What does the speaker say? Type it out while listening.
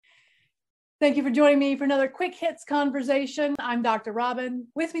Thank you for joining me for another Quick Hits conversation. I'm Dr. Robin.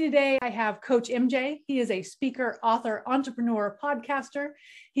 With me today, I have Coach MJ. He is a speaker, author, entrepreneur, podcaster.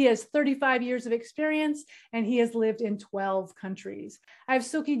 He has 35 years of experience, and he has lived in 12 countries. I have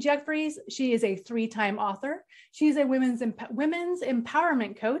Suki Jeffries. She is a 3-time author. She's a women's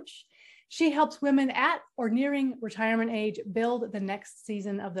empowerment coach. She helps women at or nearing retirement age build the next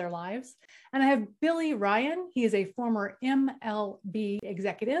season of their lives. And I have Billy Ryan. He is a former MLB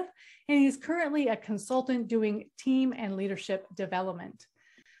executive, and he's currently a consultant doing team and leadership development.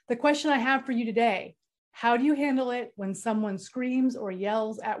 The question I have for you today, how do you handle it when someone screams or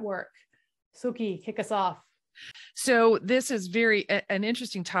yells at work? Suki, kick us off. So this is an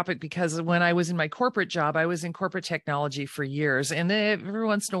interesting topic because when I was in my corporate job, I was in corporate technology for years. And every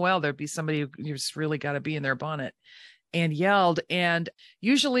once in a while, there'd be somebody who just really got to be in their bonnet and yelled. And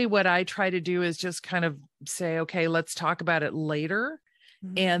usually what I try to do is just kind of say, okay, let's talk about it later.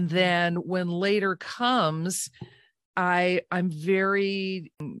 Mm-hmm. And then when later comes, I'm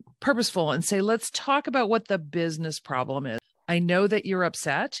very purposeful and say, let's talk about what the business problem is. I know that you're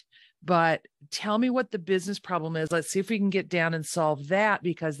upset, but tell me what the business problem is. Let's see if we can get down and solve that,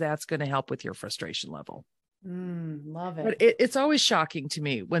 because that's going to help with your frustration level. Love it. But it's always shocking to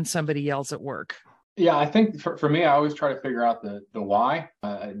me when somebody yells at work. Yeah, I think for me, I always try to figure out the why.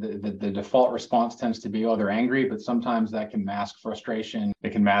 The default response tends to be, oh, they're angry, but sometimes that can mask frustration.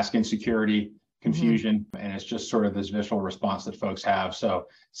 It can mask insecurity, confusion, and it's just sort of this visceral response that folks have. So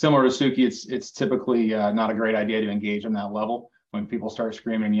similar to Suki, it's typically not a great idea to engage on that level when people start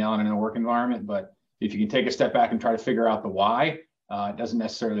screaming and yelling in a work environment. But if you can take a step back and try to figure out the why, it doesn't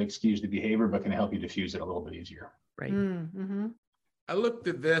necessarily excuse the behavior, but can help you diffuse it a little bit easier. Right. Mm-hmm. I looked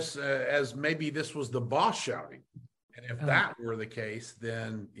at this as maybe this was the boss shouting. And if that were the case,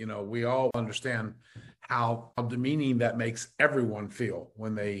 then, we all understand how demeaning that makes everyone feel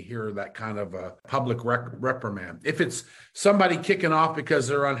when they hear that kind of a public reprimand. If it's somebody kicking off because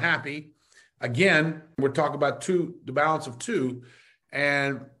they're unhappy, again, we're talking about the balance of two.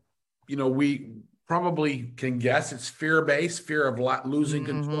 And, we probably can guess it's fear-based, fear of losing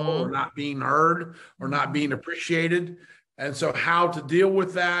control or not being heard or not being appreciated. And so how to deal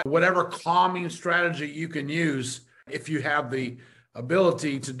with that, whatever calming strategy you can use, if you have the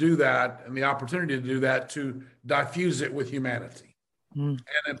ability to do that and the opportunity to do that, to diffuse it with humanity and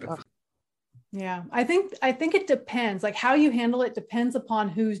empathy. Yeah, I think it depends. Like how you handle it depends upon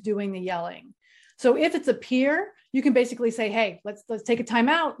who's doing the yelling. So if it's a peer, you can basically say, hey, let's take a time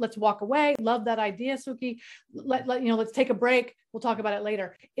out. Let's walk away. Love that idea, Suki. Let's take a break. We'll talk about it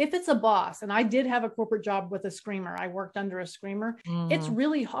later. If it's a boss, and I did have a corporate job with a screamer, I worked under a screamer. It's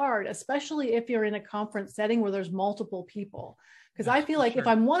really hard, especially if you're in a conference setting where there's multiple people. Because I feel like if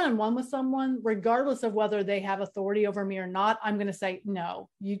I'm one-on-one with someone, regardless of whether they have authority over me or not, I'm going to say, no,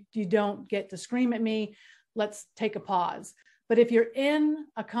 you don't get to scream at me. Let's take a pause. But if you're in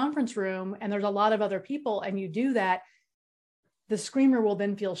a conference room and there's a lot of other people and you do that, the screamer will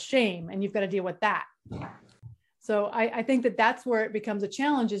then feel shame and you've got to deal with that. So I think that's where it becomes a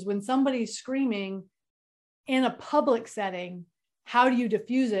challenge, is when somebody's screaming in a public setting, how do you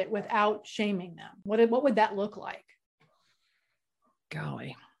diffuse it without shaming them? What would that look like?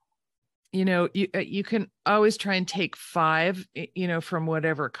 Golly. You can always try and take 5, from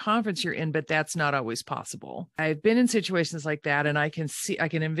whatever conference you're in, but that's not always possible. I've been in situations like that, and I can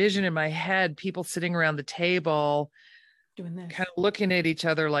envision in my head people sitting around the table doing this, kind of looking at each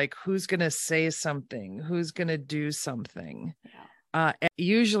other like, who's going to say something? Who's going to do something? Yeah.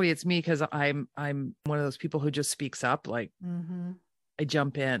 Usually it's me, because I'm one of those people who just speaks up, like, I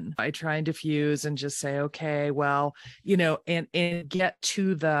jump in. I try and diffuse and just say, okay, well, and get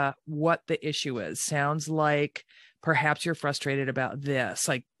to what the issue is. Sounds like perhaps you're frustrated about this,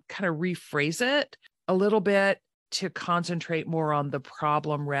 like kind of rephrase it a little bit to concentrate more on the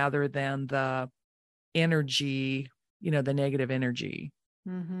problem rather than the energy, the negative energy.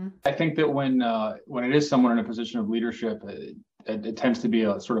 I think that when it is someone in a position of leadership, it tends to be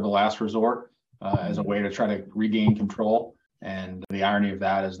a sort of a last resort as a way to try to regain control. And the irony of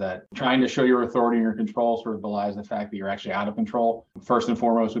that is that trying to show your authority and your control sort of belies the fact that you're actually out of control, first and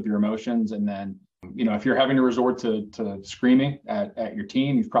foremost with your emotions. And then, if you're having to resort to screaming at your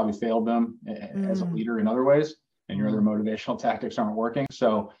team, you've probably failed them as a leader in other ways, and your other motivational tactics aren't working.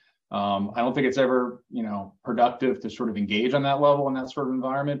 So I don't think it's ever, productive to sort of engage on that level in that sort of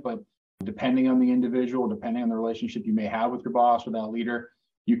environment. But depending on the individual, depending on the relationship you may have with your boss or that leader,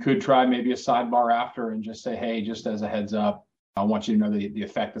 you could try maybe a sidebar after and just say, hey, just as a heads up, I want you to know the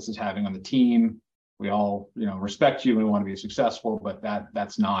effect this is having on the team. We all, respect you and we want to be successful, but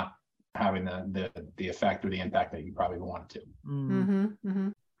that's not having the effect or the impact that you probably want it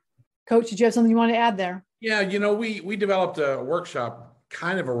to. Coach, did you have something you want to add there? Yeah, we developed a workshop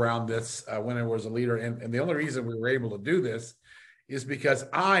kind of around this when I was a leader. And the only reason we were able to do this is because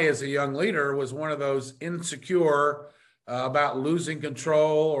I, as a young leader, was one of those insecure about losing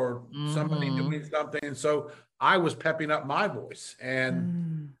control or somebody doing something. And so I was pepping up my voice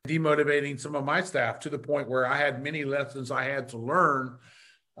and demotivating some of my staff to the point where I had many lessons I had to learn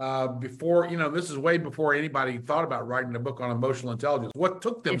before, this is way before anybody thought about writing a book on emotional intelligence. What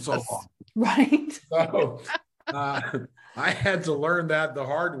took them so long? Right. So I had to learn that the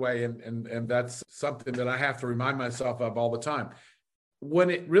hard way. And that's something that I have to remind myself of all the time.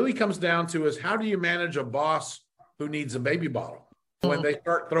 When it really comes down to is how do you manage a boss who needs a baby bottle? When they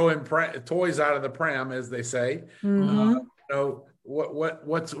start throwing toys out of the pram, as they say,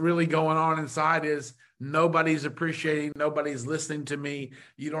 what's really going on inside is nobody's appreciating, nobody's listening to me.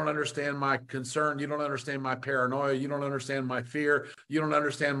 You don't understand my concern. You don't understand my paranoia. You don't understand my fear. You don't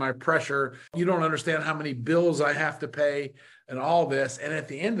understand my pressure. You don't understand how many bills I have to pay and all this. And at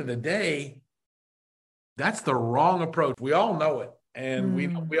the end of the day, that's the wrong approach. We all know it. And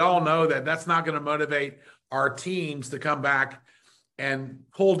we all know that that's not going to motivate our teams to come back and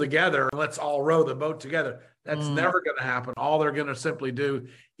pull together. Let's all row the boat together. That's never going to happen. All they're going to simply do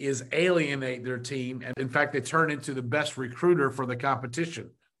is alienate their team. And in fact, they turn into the best recruiter for the competition.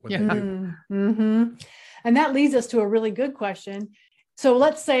 And that leads us to a really good question. So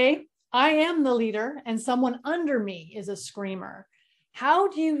let's say I am the leader and someone under me is a screamer. How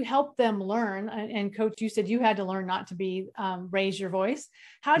do you help them learn? And Coach, you said you had to learn not to be raise your voice.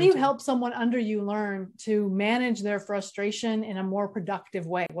 How do you help someone under you learn to manage their frustration in a more productive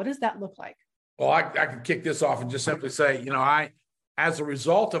way? What does that look like? Well, I could kick this off and just simply say, as a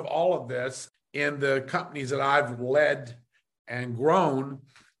result of all of this, in the companies that I've led and grown,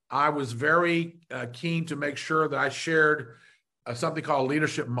 I was very keen to make sure that I shared something called a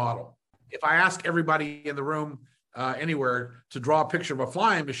leadership model. If I ask everybody in the room anywhere to draw a picture of a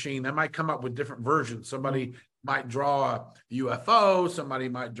flying machine, they might come up with different versions. Somebody might draw a UFO, somebody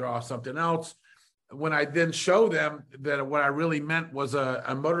might draw something else. When I then show them that what I really meant was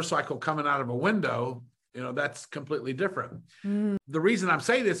a motorcycle coming out of a window, that's completely different. The reason I'm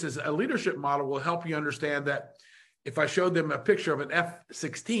saying this is a leadership model will help you understand that if I showed them a picture of an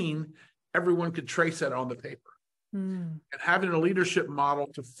F-16, everyone could trace it on the paper. And having a leadership model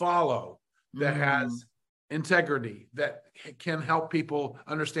to follow that has integrity, that can help people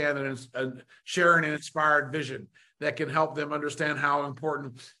understand and sharing an inspired vision, that can help them understand how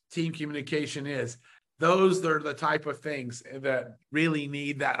important team communication is. Those are the type of things that really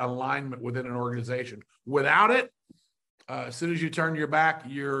need that alignment within an organization. Without it, as soon as you turn your back,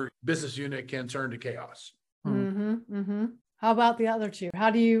 your business unit can turn to chaos. How about the other two? How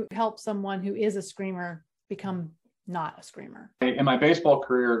do you help someone who is a screamer become not a screamer? In my baseball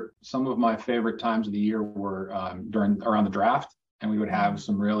career, some of my favorite times of the year were around the draft, and we would have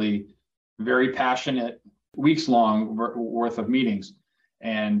some really very passionate weeks-long worth of meetings.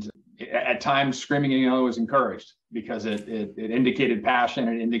 And at times, screaming and yelling was encouraged because it indicated passion.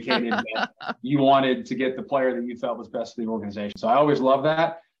 It indicated that you wanted to get the player that you felt was best for the organization. So I always love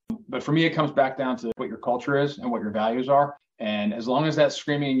that. But for me, it comes back down to what your culture is and what your values are. And as long as that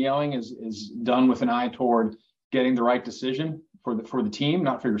screaming and yelling is done with an eye toward getting the right decision for the team,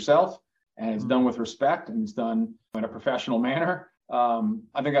 not for yourself, and it's done with respect and it's done in a professional manner,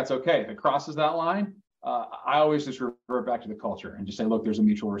 I think that's okay. If it crosses that line, I always just revert back to the culture and just say, look, there's a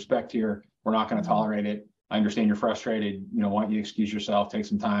mutual respect here. We're not going to tolerate it. I understand you're frustrated. Why don't you excuse yourself, take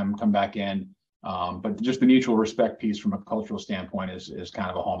some time, come back in. But just the mutual respect piece from a cultural standpoint is kind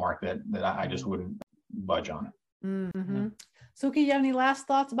of a hallmark that I just wouldn't budge on. Suki, you have any last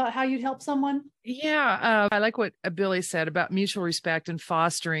thoughts about how you'd help someone? Yeah, I like what Billy said about mutual respect and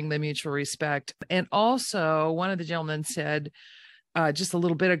fostering the mutual respect. And also, one of the gentlemen said just a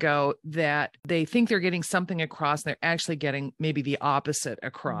little bit ago that they think they're getting something across, and they're actually getting maybe the opposite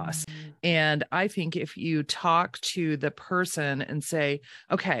across. And I think if you talk to the person and say,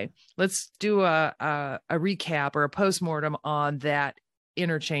 okay, let's do a recap or a postmortem on that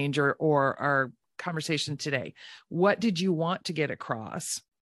interchange or our conversation today. What did you want to get across?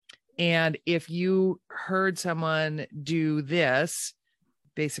 And if you heard someone do this,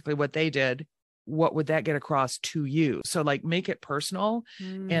 basically what they did, what would that get across to you? So like make it personal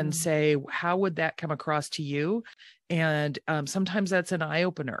and say, how would that come across to you? And sometimes that's an eye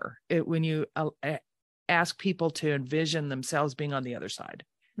opener when you ask people to envision themselves being on the other side.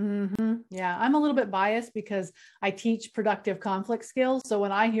 Yeah, I'm a little bit biased because I teach productive conflict skills. So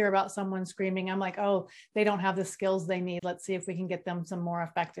when I hear about someone screaming, I'm like, oh, they don't have the skills they need. Let's see if we can get them some more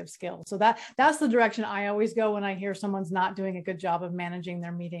effective skills. So that's the direction I always go when I hear someone's not doing a good job of managing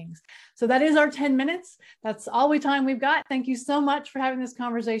their meetings. So that is our 10 minutes. That's all the time we've got. Thank you so much for having this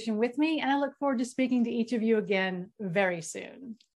conversation with me. And I look forward to speaking to each of you again very soon.